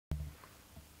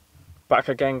Back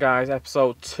again, guys,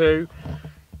 episode 2.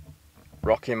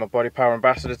 Rocking my Body Power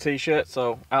Ambassador t-shirt.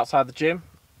 So outside the gym,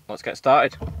 let's get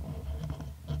started.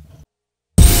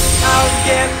 I'll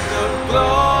get the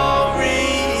glory,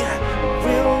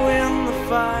 we'll win the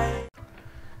fight.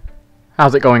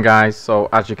 How's it going, guys? So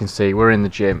as you can see, we're in the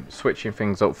gym, switching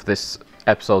things up for this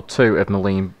episode 2 of my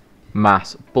lean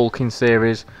mass bulking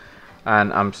series,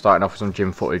 and I'm starting off with some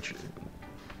gym footage.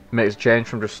 Makes a change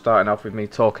from just starting off with me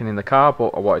talking in the car,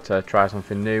 but I wanted to try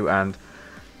something new and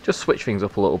just switch things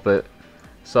up a little bit.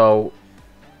 So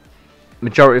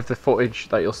majority of the footage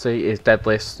that you'll see is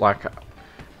deadlifts. Like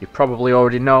you probably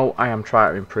already know, I am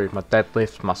trying to improve my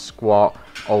deadlifts, my squat,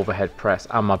 overhead press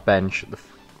and my bench, the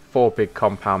 4 big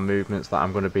compound movements that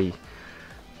I'm going to be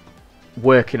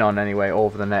working on anyway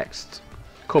over the next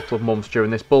couple of months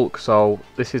during this bulk. So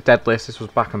this is deadlifts. This was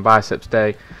back and biceps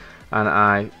day, and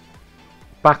I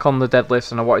back on the deadlifts,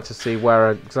 and I wanted to see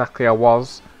where exactly I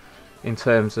was in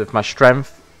terms of my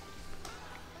strength.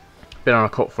 Been on a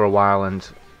cut for a while and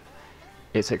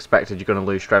it's expected you're going to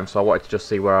lose strength, so I wanted to just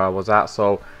see where I was at.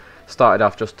 So started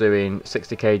off just doing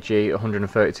 60 kg,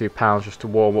 132 pounds just to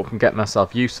warm up and get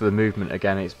myself used to the movement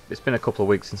again. It's been a couple of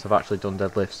weeks since I've actually done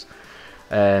deadlifts.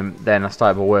 Then I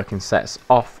started my working sets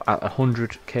off at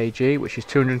 100 kg, which is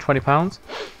 220 pounds,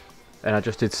 and I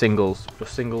just did singles,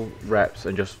 just single reps,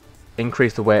 and just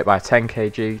increased the weight by 10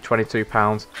 kg, 22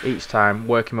 pounds each time,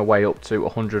 working my way up to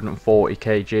 140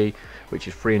 kg, which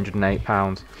is 308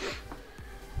 pounds.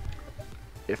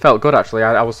 It felt good actually.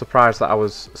 I was surprised that I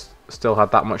still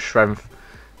had that much strength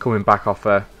coming back off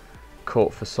a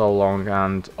cut for so long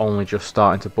and only just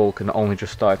starting to bulk and only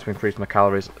just starting to increase my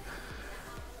calories,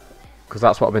 because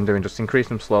that's what I've been doing, just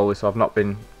increasing them slowly, so I've not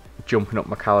been jumping up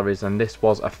my calories. And this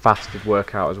was a fasted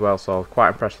workout as well, so I was quite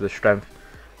impressed with the strength.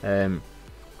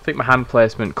 I think my hand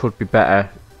placement could be better.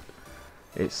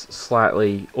 It's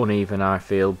slightly uneven, I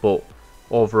feel, but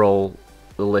overall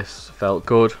the lifts felt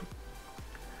good.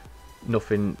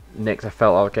 Nothing nicked. I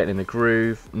felt I was getting in the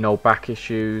groove. No back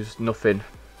issues. Nothing.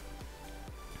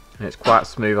 And it's quite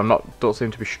smooth. Don't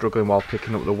seem to be struggling while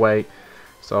picking up the weight,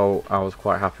 so I was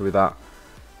quite happy with that.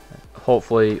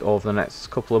 Hopefully over the next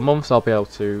couple of months I'll be able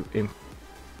to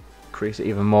increase it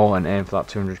even more and aim for that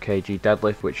 200 kg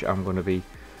deadlift, which I'm going to be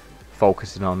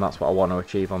focusing on. That's what I want to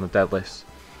achieve on the deadlifts.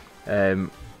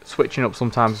 Switching up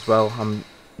sometimes as well. I'm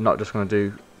not just going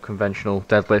to do conventional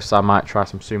deadlifts. I might try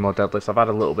some sumo deadlifts. I've had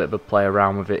a little bit of a play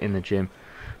around with it in the gym,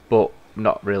 but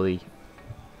not really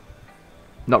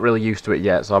used to it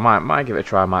yet, so I might give it a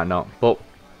try, I might not. But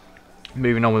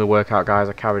moving on with the workout, guys,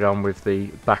 I carried on with the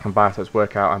back and biceps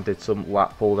workout and did some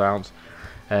lat pull downs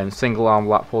and single arm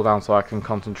lat pull down, so I can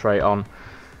concentrate on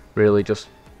really just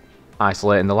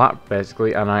isolating the lat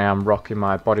basically. And I am rocking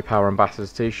my Body Power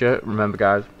Ambassadors t-shirt. Remember,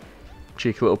 guys,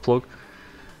 cheeky little plug,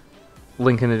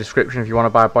 link in the description if you want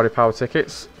to buy Body Power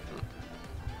tickets.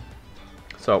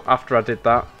 So after I did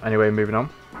that, anyway, moving on,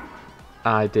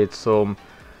 I did some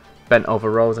bent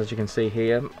over rows, as you can see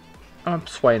here. I'm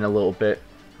swaying a little bit.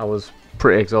 I was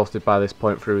pretty exhausted by this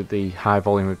point through the high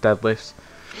volume of deadlifts,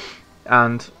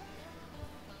 and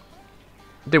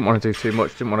didn't want to do too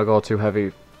much, didn't want to go too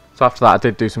heavy. So after that I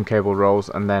did do some cable rows,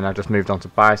 and then I just moved on to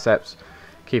biceps.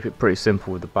 Keep it pretty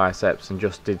simple with the biceps, and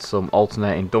just did some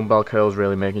alternating dumbbell curls,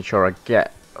 really making sure I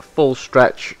get a full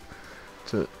stretch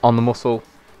on the muscle.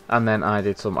 And then I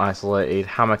did some isolated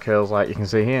hammer curls, like you can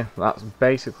see here. That's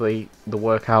basically the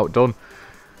workout done.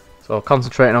 So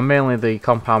concentrating on mainly the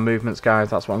compound movements, guys.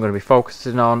 That's what I'm going to be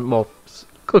focusing on. More,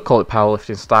 could call it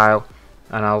powerlifting style.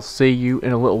 And I'll see you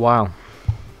in a little while.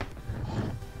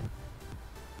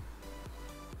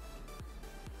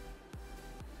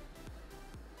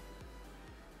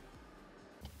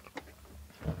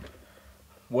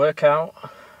 Workout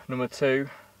number 2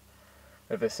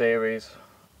 of the series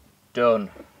done.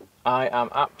 I am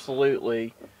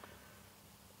absolutely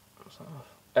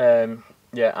I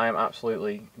am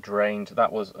absolutely drained.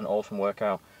 That was an awesome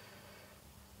workout.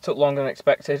 Took longer than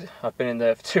expected. I've been in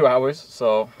there for 2 hours,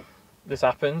 so this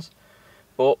happens.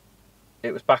 But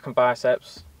it was back and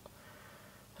biceps,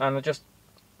 and I just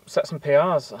set some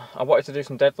PRs. I wanted to do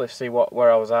some deadlifts, see where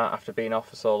I was at after being off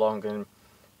for so long and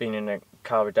being in a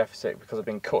calorie deficit because I've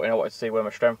been cutting. I wanted to see where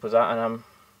my strength was at, and I'm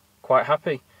quite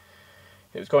happy.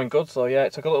 It was going good, so yeah,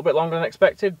 it took a little bit longer than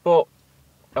expected, but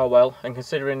oh well. And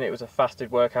considering it was a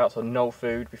fasted workout, so no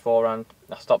food beforehand,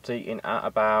 I stopped eating at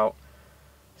about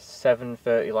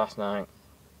 7:30 last night.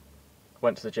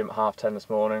 Went to the gym at 10:30 this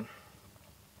morning.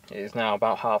 It is now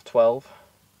about 11:30.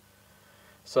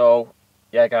 So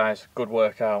yeah, guys, good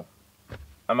workout.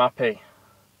 I'm happy.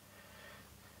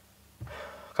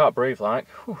 I can't breathe, like,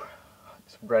 whew,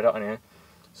 it's red hot in here.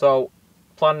 So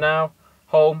plan now,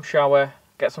 home, shower,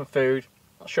 get some food.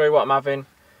 I'll show you what I'm having.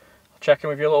 I'll check in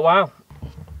with you in a little while.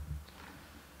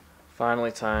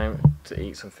 Finally time to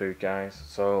eat some food, guys.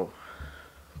 So,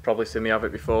 probably seen me have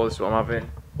it before. This is what I'm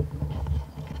having.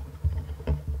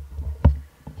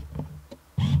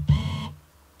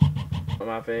 I'm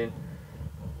having,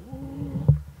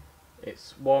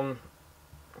 it's one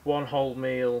whole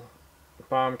meal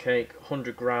barm cake,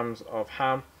 100 grams of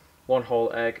ham, 1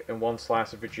 whole egg and 1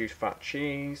 slice of reduced fat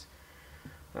cheese.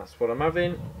 That's what I'm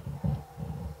having.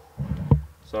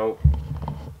 So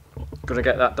gonna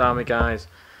get that down me, guys.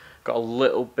 Got a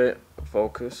little bit of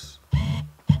focus.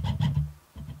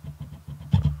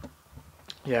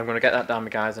 Yeah, I'm gonna get that down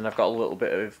me, guys, and I've got a little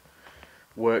bit of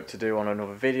work to do on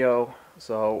another video,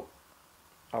 so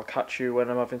I'll catch you when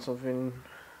I'm having something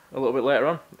a little bit later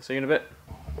on. See you in a bit.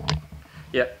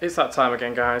 Yeah, it's that time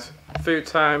again, guys. Food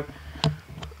time.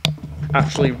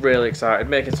 Actually really excited.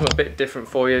 Making something a bit different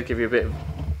for you, give you a bit of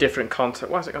different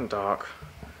content. Why has it gone dark?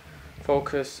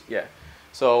 Focus, yeah.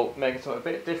 So, making something a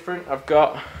bit different. I've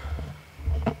got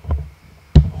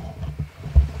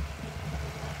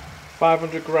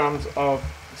 500 grams of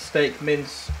steak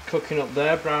mince cooking up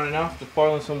there, browning off. Just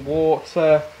boiling some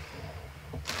water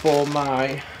for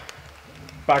my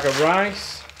bag of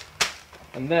rice.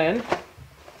 And then,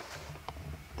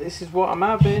 this is what I'm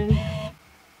having.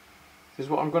 This is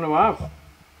what I'm going to have.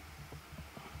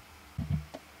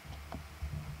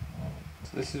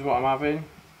 So this is what I'm having.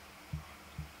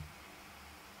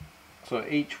 So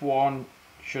each one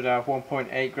should have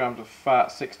 1.8 grams of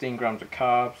fat, 16 grams of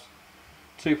carbs,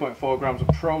 2.4 grams of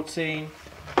protein.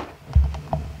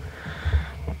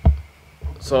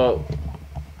 So,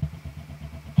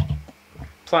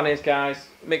 plan is, guys,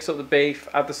 mix up the beef,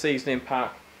 add the seasoning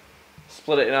pack,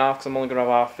 split it in half because I'm only going to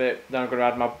have half it. Then I'm going to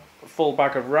add my full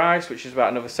bag of rice, which is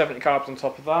about another 70 carbs on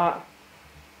top of that.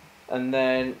 And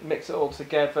then mix it all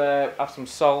together, add some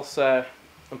salsa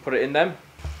and put it in them.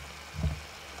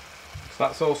 So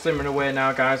that's all simmering away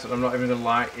now, guys, and I'm not even going to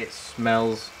lie, it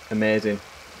smells amazing.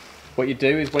 What you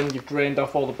do is when you've drained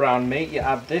off all the brown meat, you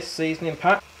add this seasoning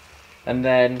pack, and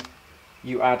then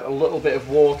you add a little bit of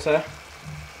water,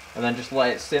 and then just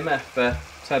let it simmer for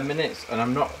 10 minutes, and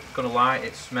I'm not going to lie,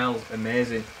 it smells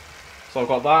amazing. So I've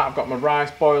got that, I've got my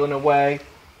rice boiling away,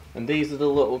 and these are the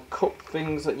little cup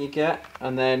things that you get,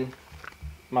 and then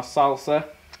my salsa.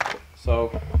 So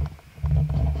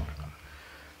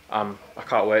I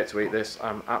can't wait to eat this.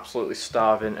 I'm absolutely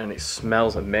starving and it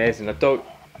smells amazing.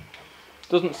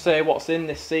 Doesn't say what's in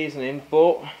this seasoning,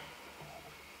 but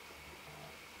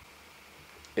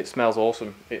it smells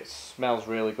awesome. It smells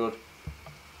really good.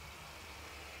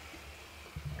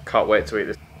 Can't wait to eat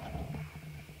this.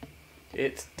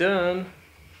 It's done.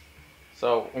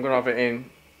 So I'm gonna have it in.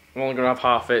 I'm only gonna have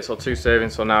half it, so 2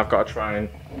 servings. So now I've got to try and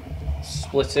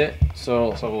split it. So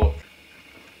let's have a look.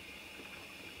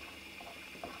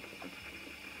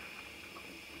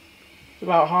 It's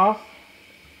about half.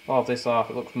 I'll have this half.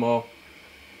 It looks more.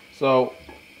 So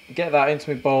get that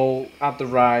into my bowl. Add the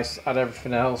rice. Add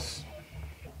everything else.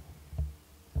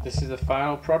 This is the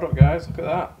final product, guys. Look at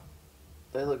that.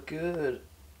 They look good.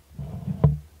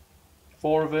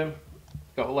 4 of them.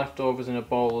 Got leftovers in a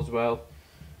bowl as well.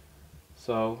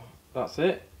 So that's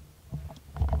it.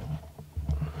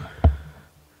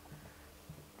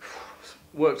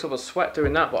 Worked up a sweat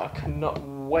doing that, but I cannot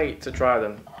wait to try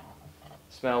them.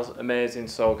 Smells amazing.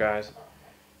 So guys,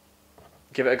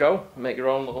 give it a go. Make your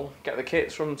own little. Get the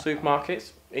kits from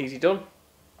supermarkets. Easy done.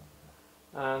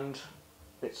 And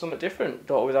it's something different.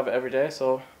 Don't always have it every day,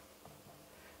 so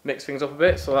mix things up a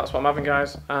bit. So that's what I'm having,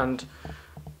 guys, and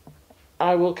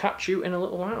I will catch you in a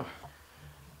little while.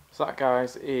 So that,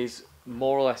 guys, is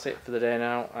more or less it for the day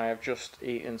now. I have just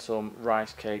eaten some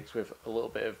rice cakes with a little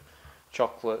bit of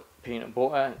chocolate, peanut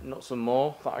butter, nuts and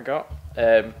more that I got.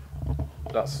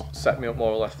 That's set me up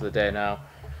more or less for the day now.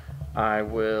 I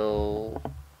will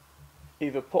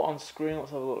either put on screen,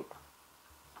 let's have a look.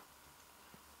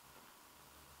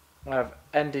 I've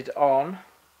ended on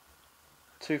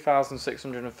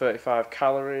 2,635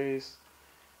 calories,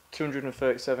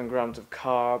 237 grams of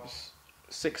carbs,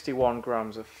 61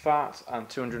 grams of fat and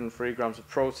 203 grams of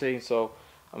protein. So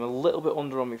I'm a little bit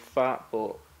under on my fat,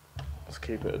 but let's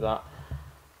keep it at that.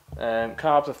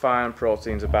 Carbs are fine,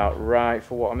 protein's about right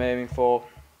for what I'm aiming for.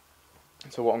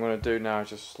 So what I'm going to do now is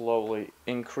just slowly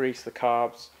increase the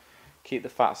carbs, keep the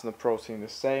fats and the protein the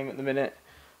same at the minute,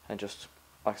 and just,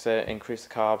 like I say, increase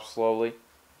the carbs slowly.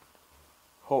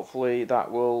 Hopefully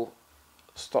that will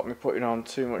stop me putting on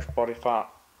too much body fat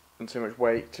and too much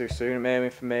weight too soon. I'm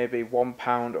aiming for maybe 1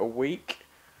 pound a week.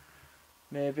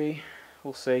 Maybe.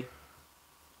 We'll see.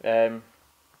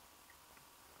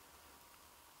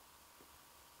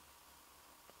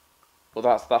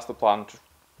 But that's the plan.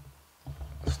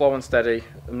 Slow and steady.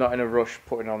 I'm not in a rush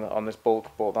putting on this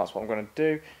bulk, but that's what I'm going to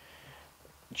do.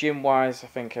 Gym wise, I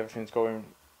think everything's going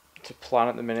to plan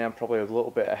at the minute. I'm probably a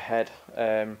little bit ahead.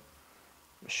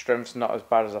 Strength's not as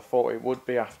bad as I thought it would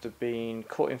be after being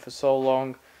cutting for so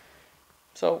long.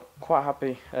 So quite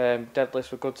happy.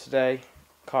 Deadlifts were good today.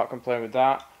 Can't complain with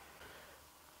that.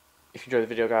 If you enjoyed the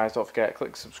video, guys, don't forget,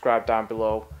 click subscribe down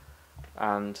below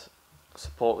and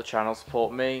support the channel,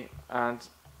 support me, and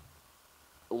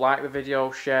like the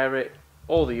video, share it,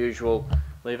 all the usual.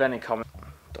 Leave any comment.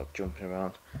 Dog jumping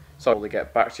around. So I'll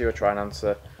get back to you. I try and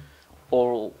answer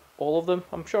all of them.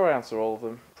 I'm sure I answer all of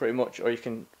them pretty much. Or you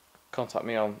can contact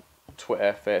me on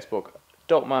Twitter, Facebook.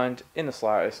 Don't mind in the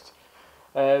slightest.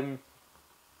 Yeah,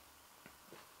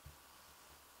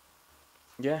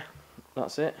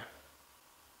 that's it.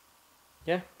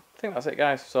 Yeah, I think that's it,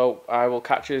 guys. So I will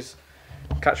catch you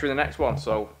in the next one.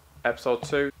 So episode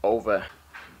 2 over.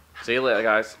 See you later,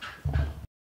 guys.